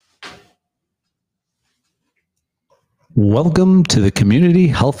Welcome to the Community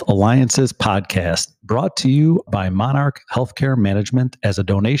Health Alliances podcast, brought to you by Monarch Healthcare Management as a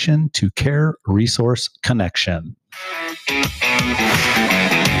donation to Care Resource Connection.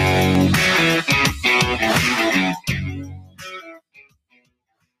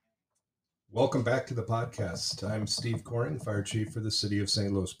 Welcome back to the podcast. I'm Steve Coring, Fire Chief for the City of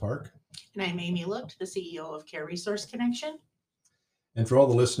St. Louis Park. And I'm Amy Lucht, the CEO of Care Resource Connection. And for all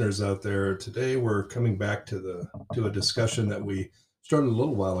the listeners out there, today we're coming back to a discussion that we started a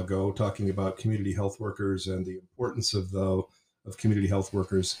little while ago, talking about community health workers and the importance of community health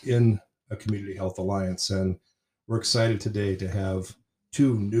workers in a community health alliance. And we're excited today to have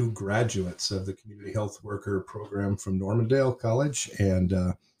two new graduates of the community health worker program from Normandale College. And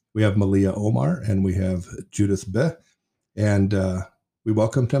we have Malia Omar and we have Judith B. And we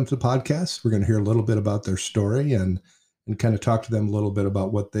welcome them to the podcast. We're going to hear a little bit about their story and kind of talk to them a little bit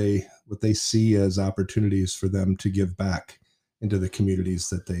about what they see as opportunities for them to give back into the communities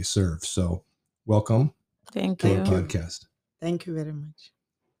that they serve. So welcome to our podcast. Thank you very much.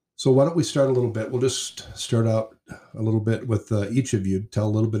 So why don't we start a little bit? We'll just start out a little bit with each of you, tell a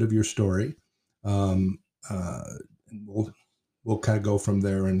little bit of your story. And we'll kind of go from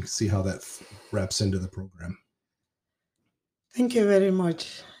there and see how that wraps into the program. Thank you very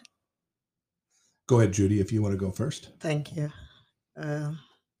much. Go ahead, Judy, if you want to go first. Thank you.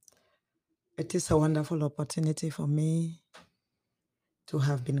 It is a wonderful opportunity for me to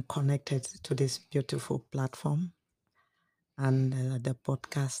have been connected to this beautiful platform and the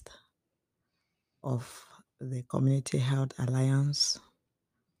podcast of the Community Health Alliance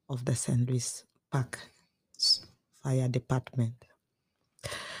of the St. Louis Park Fire Department.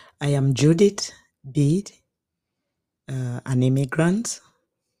 I am Judith Bede, an immigrant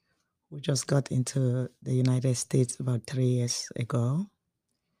who just got into the United States about 3 years ago,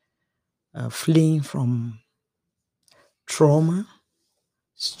 fleeing from trauma,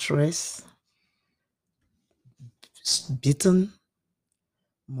 stress, beaten,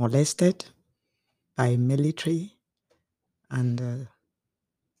 molested by military and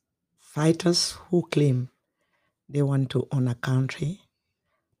fighters who claim they want to own a country,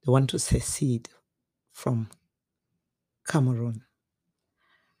 they want to secede from Cameroon.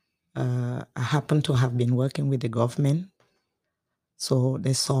 I happen to have been working with the government, so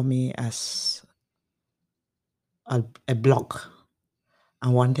they saw me as a block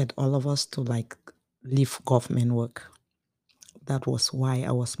and wanted all of us to leave government work. That was why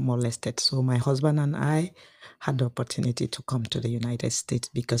I was molested. So my husband and I had the opportunity to come to the United States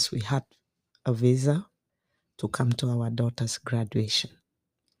because we had a visa to come to our daughter's graduation.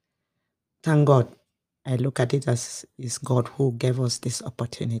 Thank God. I look at it as it's God who gave us this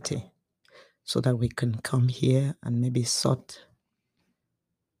opportunity so that we can come here and maybe sort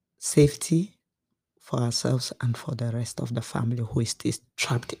safety for ourselves and for the rest of the family who is still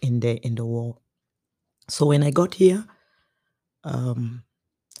trapped in the war. So when I got here,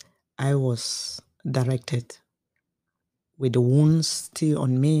 I was directed with the wounds still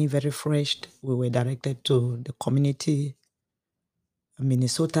on me, very fresh. We were directed to the community,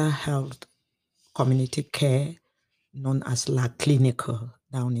 Minnesota Health Community Care, known as La Clinical,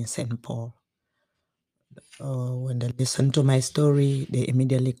 down in St. Paul. When they listened to my story, they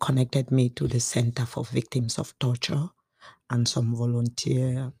immediately connected me to the Center for Victims of Torture and some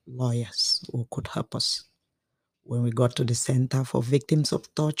volunteer lawyers who could help us. When we got to the Center for Victims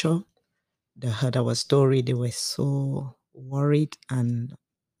of Torture, they heard our story. They were so worried and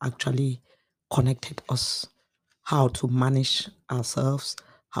actually connected us how to manage ourselves,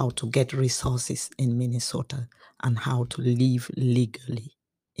 how to get resources in Minnesota, and how to live legally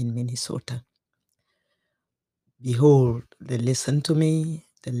in Minnesota. Behold, they listened to me,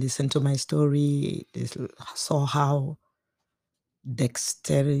 they listened to my story, they saw how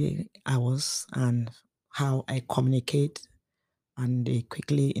dexterous I was and how I communicate, and they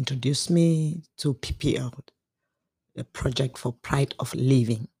quickly introduced me to PPL, the Project for Pride of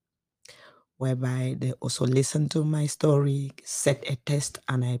Living, whereby they also listened to my story, set a test,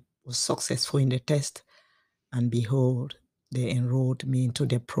 and I was successful in the test. And behold, they enrolled me into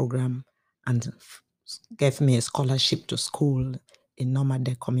the program and gave me a scholarship to school in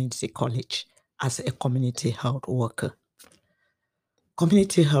Normandale Community College as a community health worker.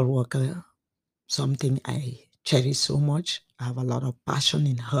 Community health worker, something I cherish so much. I have a lot of passion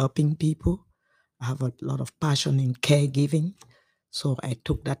in helping people. I have a lot of passion in caregiving. So I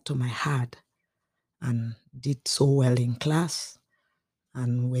took that to my heart and did so well in class.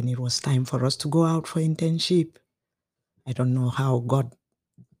 And when it was time for us to go out for internship, I don't know how God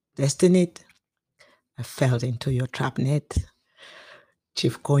destined it. I fell into your trap net.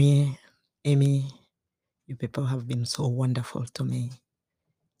 Chief Koye, Amy, You people have been so wonderful to me.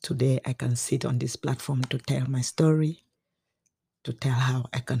 Today, I can sit on this platform to tell my story, to tell how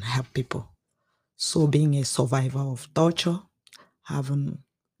I can help people. So being a survivor of torture, having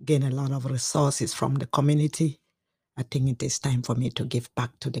gained a lot of resources from the community, I think it is time for me to give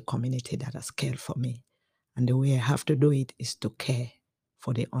back to the community that has cared for me. And the way I have to do it is to care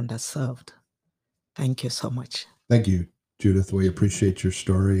for the underserved. Thank you so much. Thank you, Judith. We appreciate your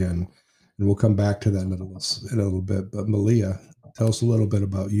story, and we'll come back to that in a little bit. But Malia, tell us a little bit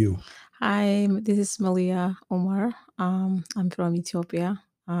about you. Hi, this is Malia Omar. I'm from Ethiopia.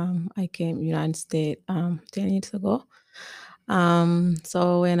 I came United States 10 years ago.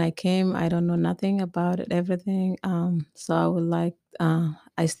 So when I came, I don't know nothing about it, everything. So I would like,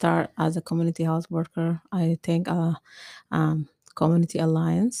 I start as a community health worker. I think Community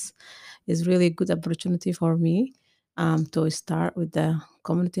Alliance is really a good opportunity for me to start with the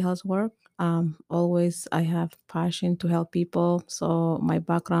community health work. Always I have passion to help people. So my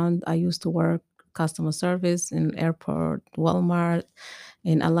background, I used to work customer service in airport, Walmart,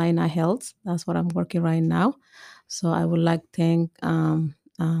 in Alina Health. That's what I'm working right now. So I would like to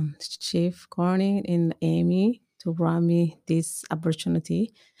thank Chief Corning and Amy to bring me this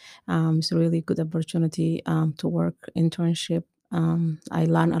opportunity. It's a really good opportunity to work internship. I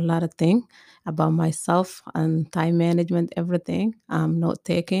learned a lot of things about myself and time management, everything. Note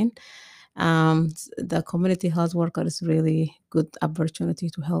taking. The community health worker is really good opportunity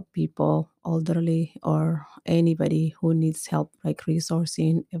to help people, elderly or anybody who needs help, like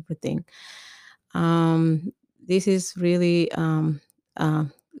resourcing, everything. This is really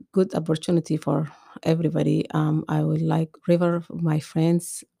good opportunity for everybody. I would like River, my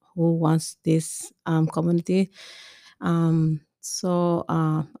friends who wants this community. So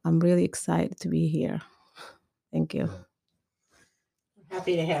I'm really excited to be here. Thank you.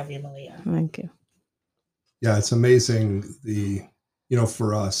 Happy to have you, Malia. Thank you. Yeah, it's amazing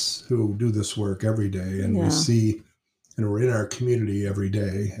for us who do this work every day, and we see, and we're in our community every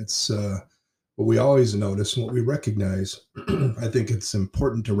day. It's what we always notice and what we recognize. I think it's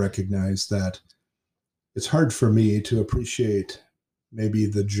important to recognize that it's hard for me to appreciate maybe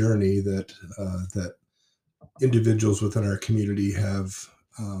the journey that individuals within our community have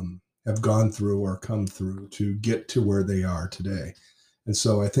gone through or come through to get to where they are today. And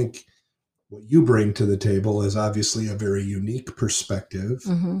so I think what you bring to the table is obviously a very unique perspective,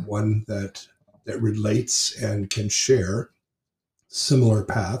 one that relates and can share similar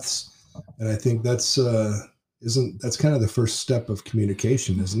paths. And I think that's kind of the first step of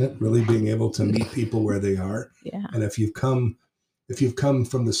communication, isn't it? Really being able to meet people where they are. Yeah. And if you've come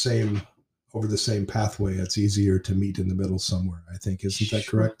from over the same pathway, it's easier to meet in the middle somewhere, I think. Isn't that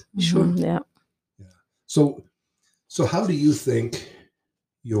correct? Sure. Yeah. Yeah. So how do you think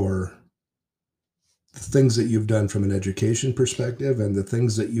the things that you've done from an education perspective and the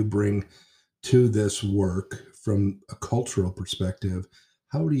things that you bring to this work from a cultural perspective,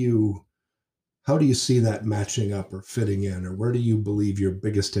 how do you see that matching up or fitting in, or where do you believe your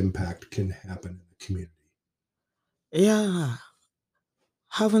biggest impact can happen in the community? Yeah,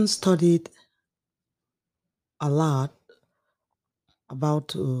 having studied a lot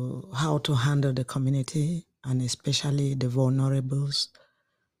about how to handle the community, and especially the vulnerables,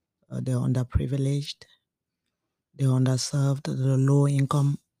 the underprivileged, the underserved, the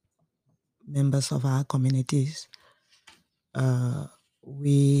low-income members of our communities,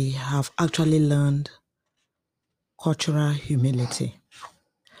 we have actually learned cultural humility.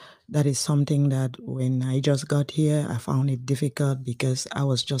 That is something that when I just got here, I found it difficult because I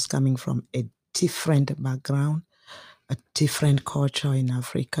was just coming from a different background, a different culture in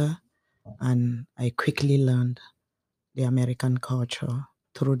Africa, and I quickly learned the American culture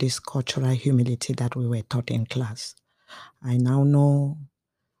through this cultural humility that we were taught in class. I now know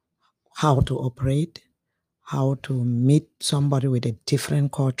how to operate, how to meet somebody with a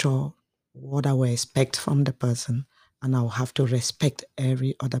different culture, what I will expect from the person, and I'll have to respect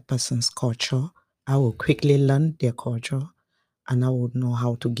every other person's culture. I will quickly learn their culture, and I will know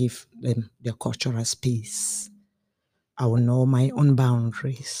how to give them their cultural space. I will know my own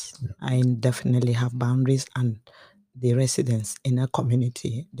boundaries. Yeah. I definitely have boundaries, and the residents in a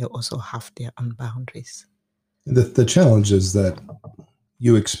community, they also have their own boundaries. The challenge is that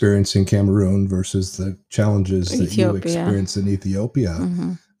you experience in Cameroon versus the challenges that you experience in Ethiopia.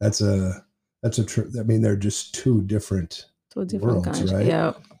 Mm-hmm. I mean, they're just two different worlds, kinds, right?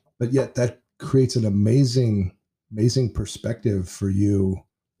 Yeah. But yet that creates an amazing perspective for you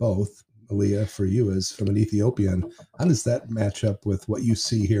both. Malia, for you as from an Ethiopian, how does that match up with what you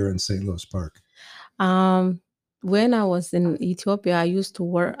see here in St. Louis Park? When I was in Ethiopia, I used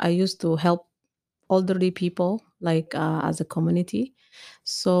to help elderly people, like as a community.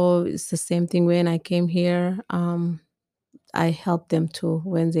 So it's the same thing when I came here. I help them too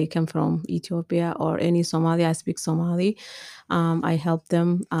when they come from Ethiopia or any Somali. I speak Somali. I help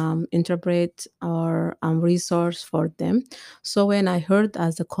them interpret or resource for them. So when I heard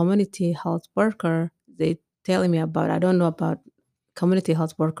as a community health worker, they telling me about, I don't know about community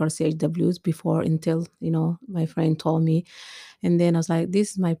health worker CHWs before until, my friend told me. And then I was like,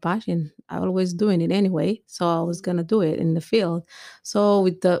 this is my passion. I always doing it anyway. So I was gonna do it in the field. So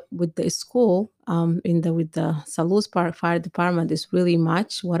with the school, with the Salus Park Fire Department is really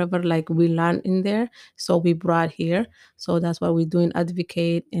much whatever like we learned in there. So we brought here. So that's what we're doing,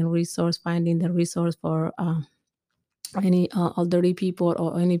 advocate and resource, finding the resource for any elderly people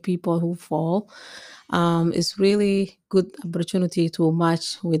or any people who fall. It's really good opportunity to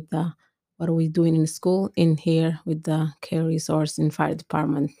match with what are we doing in school in here with the care resource and fire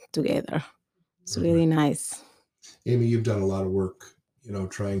department together. It's really nice. Amy, you've done a lot of work,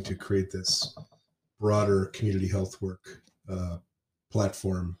 trying to create this broader community health work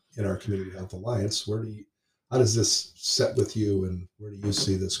platform in our Community Health Alliance. How does this set with you, and where do you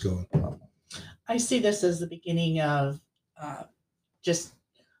see this going? I see this as the beginning of just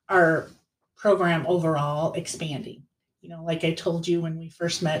our program overall expanding. Like I told you when we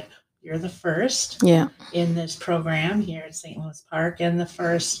first met, you're the first in this program here at St. Louis Park, and the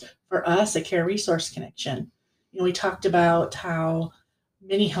first for us at Care Resource Connection. We talked about how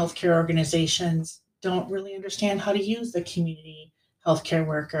many healthcare organizations don't really understand how to use the community healthcare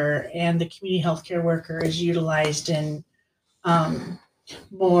worker, and the community healthcare worker is utilized in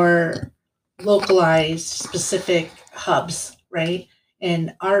more localized, specific hubs, right?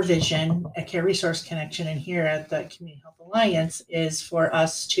 And our vision at Care Resource Connection and here at the Community Health Alliance is for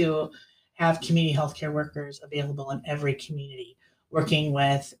us to have community healthcare workers available in every community, working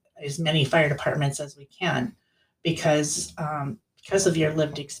with as many fire departments as we can, because of your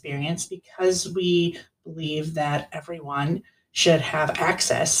lived experience, because we believe that everyone should have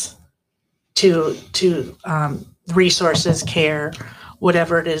access to resources, care,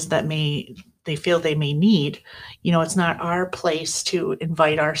 whatever it is that they feel they may need. It's not our place to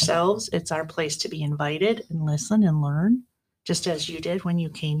invite ourselves. It's our place to be invited and listen and learn, just as you did when you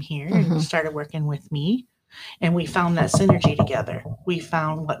came here and started working with me. And we found that synergy together. We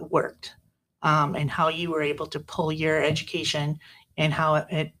found what worked, and how you were able to pull your education and how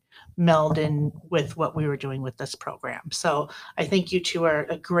it meld in with what we were doing with this program. So I think you two are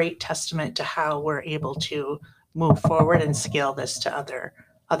a great testament to how we're able to move forward and scale this to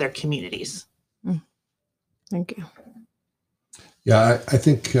other communities. Thank you. Yeah, I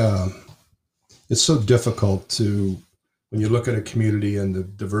think it's so difficult when you look at a community and the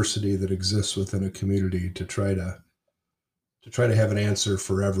diversity that exists within a community, to try to have an answer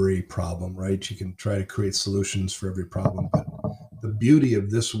for every problem, right? You can try to create solutions for every problem, but the beauty of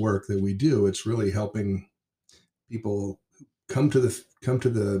this work that we do, it's really helping people come to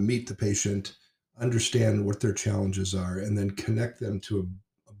the meet the patient, understand what their challenges are, and then connect them to a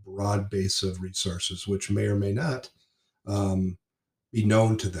broad base of resources, which may or may not be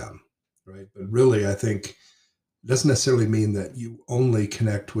known to them, right? But really, I think it doesn't necessarily mean that you only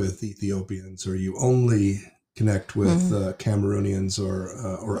connect with Ethiopians or you only connect with Cameroonians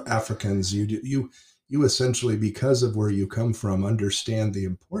or Africans. You essentially, because of where you come from, understand the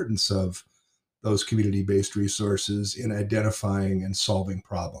importance of those community-based resources in identifying and solving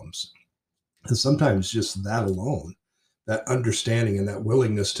problems. And sometimes just that alone, that understanding and that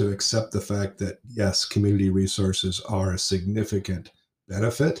willingness to accept the fact that, yes, community resources are a significant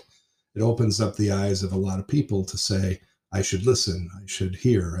benefit, it opens up the eyes of a lot of people to say, I should listen, I should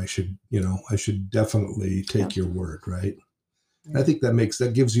hear, I should definitely take your word, right? And I think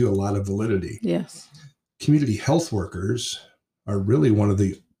that gives you a lot of validity. Yes. Community health workers are really one of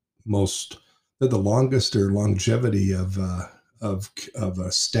they're the longest or longevity of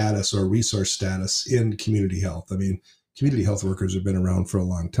a status or resource status in community health. I mean, community health workers have been around for a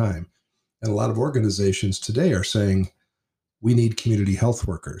long time. And a lot of organizations today are saying, we need community health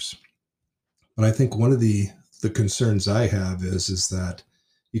workers. But I think one of the concerns I have is that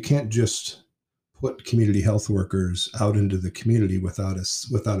you can't just put community health workers out into the community without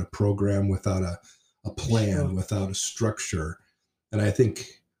a program, without a plan, without a structure. And I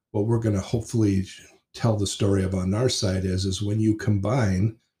think what we're going to hopefully tell the story of on our side is when you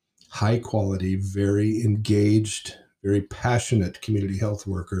combine high quality, very engaged, very passionate community health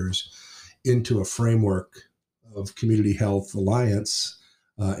workers into a framework of Community Health Alliance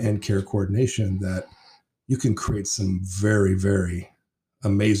and care coordination, that you can create some very, very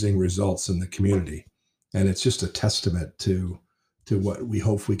amazing results in the community. And it's just a testament to what we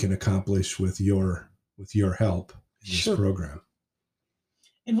hope we can accomplish with your help in this program.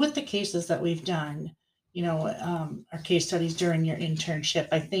 And with the cases that we've done, our case studies during your internship,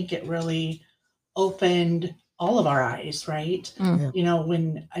 I think it really opened all of our eyes, right?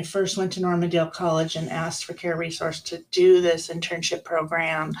 When I first went to Normandale College and asked for Care Resource to do this internship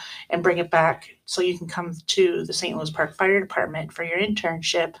program and bring it back so you can come to the St. Louis Park Fire Department for your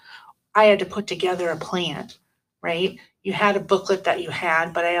internship, I had to put together a plan, right? You had a booklet that you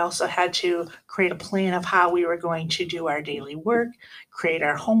had, but I also had to create a plan of how we were going to do our daily work, create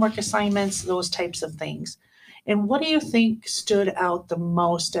our homework assignments, those types of things. And what do you think stood out the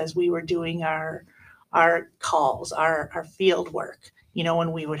most as we were doing our calls, our field work?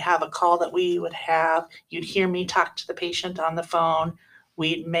 When we would have a call that we would have, you'd hear me talk to the patient on the phone.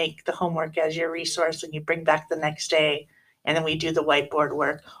 We'd make the homework as your resource and you bring back the next day. And then we do the whiteboard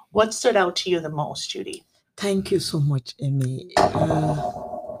work. What stood out to you the most, Judy? Thank you so much, Amy.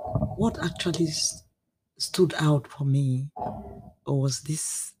 What actually stood out for me was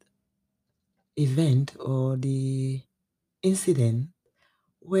this event or the incident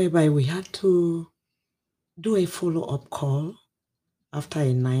whereby we had to do a follow-up call after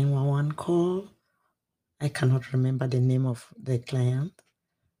a 911 call. I cannot remember the name of the client,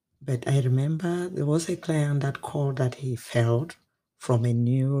 but I remember there was a client that called that he felt from a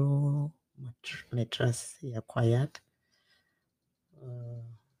new mattress he acquired.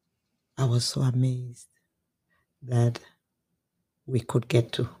 I was so amazed that we could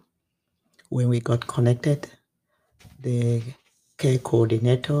get to. When we got connected, the care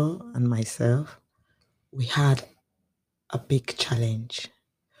coordinator and myself, we had a big challenge.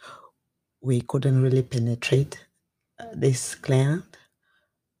 We couldn't really penetrate this client,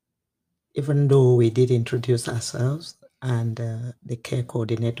 even though we did introduce ourselves, and the care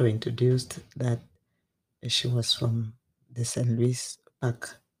coordinator introduced that she was from the St. Louis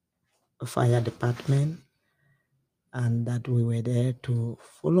Park Fire Department, and that we were there to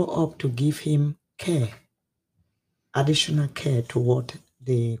follow up to give him care, additional care to what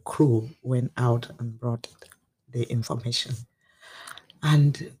the crew went out and brought the information.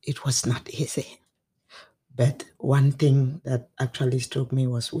 And it was not easy. But one thing that actually struck me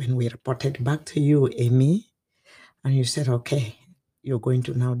was when we reported back to you, Amy, and you said, okay, you're going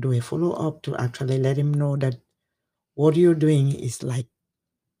to now do a follow-up to actually let him know that what you're doing is like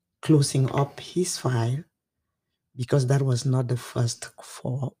closing up his file, because that was not the first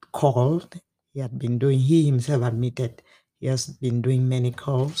call he had been doing. He himself admitted he has been doing many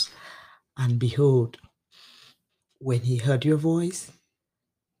calls. And behold, when he heard your voice,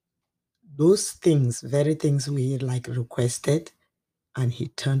 those things, very things we like requested, and he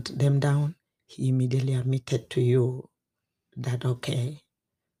turned them down, he immediately admitted to you that, okay,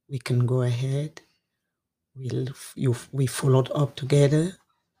 we can go ahead. We followed up together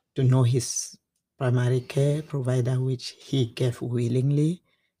to know his primary care provider, which he gave willingly,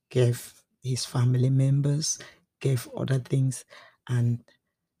 gave his family members, gave other things. And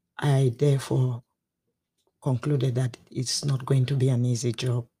I therefore concluded that it's not going to be an easy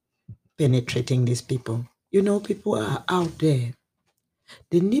job penetrating these people. People are out there.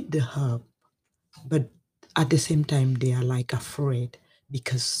 They need the help, but at the same time, they are like afraid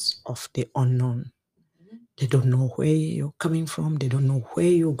because of the unknown. They don't know where you're coming from. They don't know where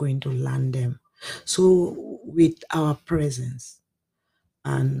you're going to land them. So with our presence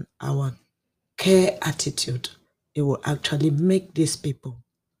and our care attitude, it will actually make these people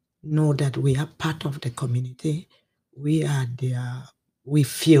know that we are part of the community. We are there. We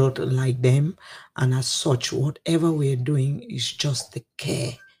feel like them. And as such, whatever we're doing is just the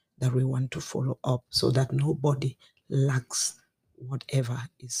care that we want to follow up so that nobody lacks whatever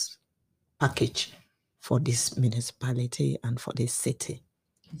is packaged for this municipality and for this city.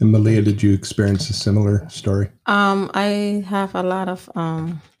 And Malia, did you experience a similar story? I have a lot of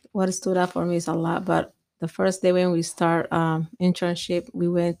what stood out for me is a lot, but the first day when we start internship, we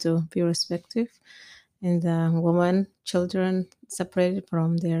went to be respective, and women, children separated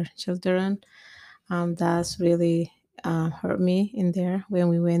from their children. That's really hurt me in there when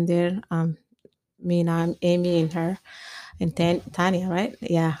we went there. Me and I'm Amy and her and Tanya, right?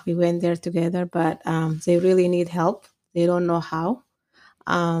 Yeah, we went there together, but they really need help. They don't know how.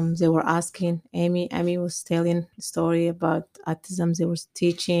 They were asking Amy was telling the story about autism they were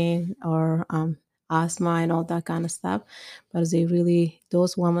teaching, or asthma and all that kind of stuff. But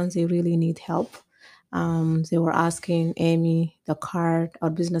those women, they really need help. They were asking Amy the card or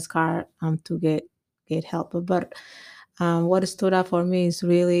business card to get help. But what stood out for me is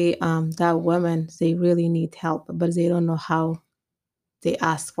really that women, they really need help, but they don't know how they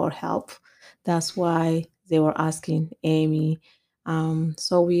ask for help. That's why they were asking Amy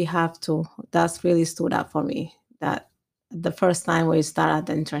So we have to, that's really stood out for me, that the first time we started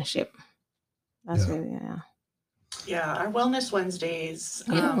the internship. That's really, Yeah, our Wellness Wednesdays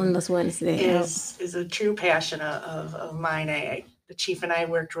Wellness Wednesday is a true passion of mine. The chief and I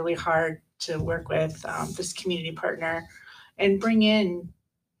worked really hard to work with this community partner and bring in,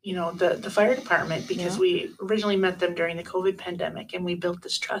 the fire department, because we originally met them during the COVID pandemic, and we built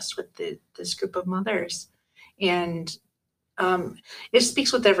this trust with this group of mothers. And it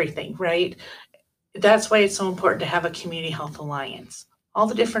speaks with everything, right? That's why it's so important to have a community health alliance. All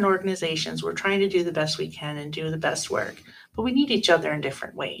the different organizations, we're trying to do the best we can and do the best work, but we need each other in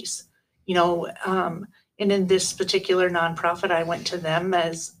different ways. And in this particular nonprofit, I went to them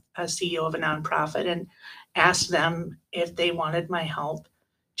as a CEO of a nonprofit and asked them if they wanted my help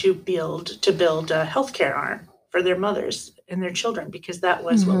to build a healthcare arm for their mothers and their children, because that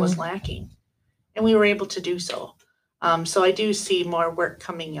was what was lacking. And we were able to do so. So I do see more work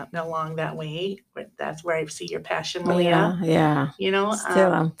coming up along that way. That's where I see your passion, Malia.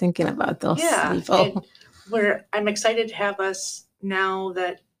 Still, I'm thinking about those people. And I'm excited to have us, now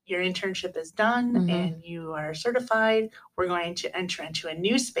that your internship is done and you are certified. We're going to enter into a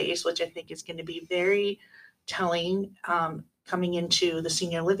new space, which I think is going to be very telling, coming into the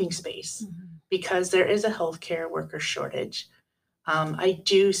senior living space, because there is a healthcare worker shortage. I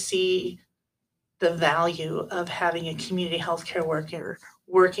do see the value of having a community healthcare worker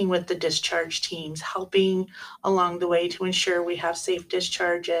working with the discharge teams, helping along the way to ensure we have safe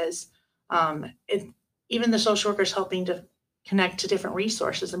discharges. Even the social workers helping to connect to different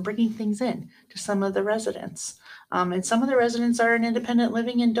resources and bringing things in to some of the residents. And some of the residents are in independent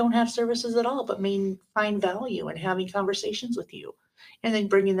living and don't have services at all, but may find value in having conversations with you, and then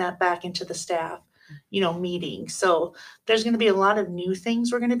bringing that back into the staff, meeting. So there's going to be a lot of new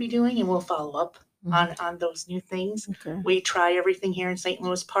things we're going to be doing, and we'll follow up on those new things. We try everything here in St.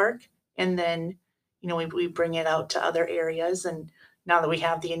 Louis Park, and then, we bring it out to other areas. And now that we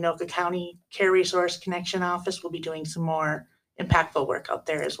have the Anoka County Care Resource Connection Office, we'll be doing some more impactful work out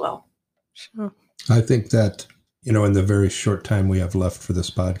there as well. Sure. I think that, in the very short time we have left for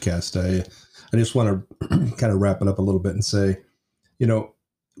this podcast, I just want to kind of wrap it up a little bit and say,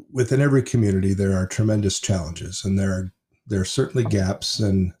 within every community, there are tremendous challenges, and there are certainly gaps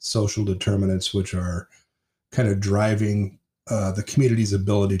and social determinants which are kind of driving the community's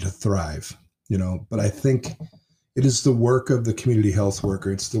ability to thrive, But I think it is the work of the community health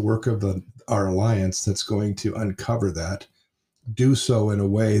worker. It's the work of our alliance that's going to uncover that, do so in a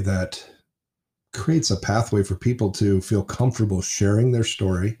way that creates a pathway for people to feel comfortable sharing their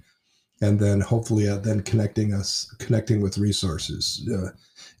story, and then hopefully then connecting with resources.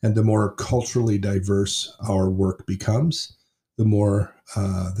 And the more culturally diverse our work becomes, the more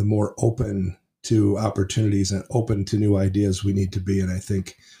open to opportunities and open to new ideas we need to be. And I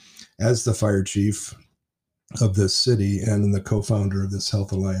think, as the fire chief of this city and the co-founder of this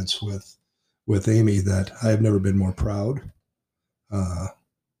health alliance with Amy, that I have never been more proud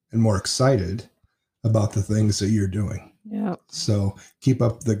and more excited about the things that you're doing. Yeah. So keep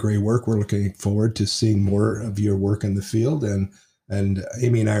up the great work. We're looking forward to seeing more of your work in the field, and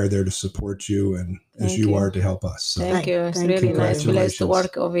Amy and I are there to support you, and as you are to help us. So Thank you. It's really nice place to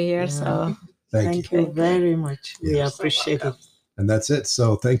work over here. So thank you very much. We appreciate it. And that's it.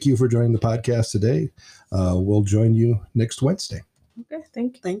 So thank you for joining the podcast today. We'll join you next Wednesday. Okay.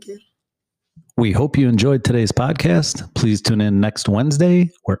 Thank you. Thank you. We hope you enjoyed today's podcast. Please tune in next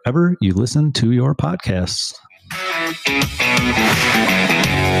Wednesday, wherever you listen to your podcasts.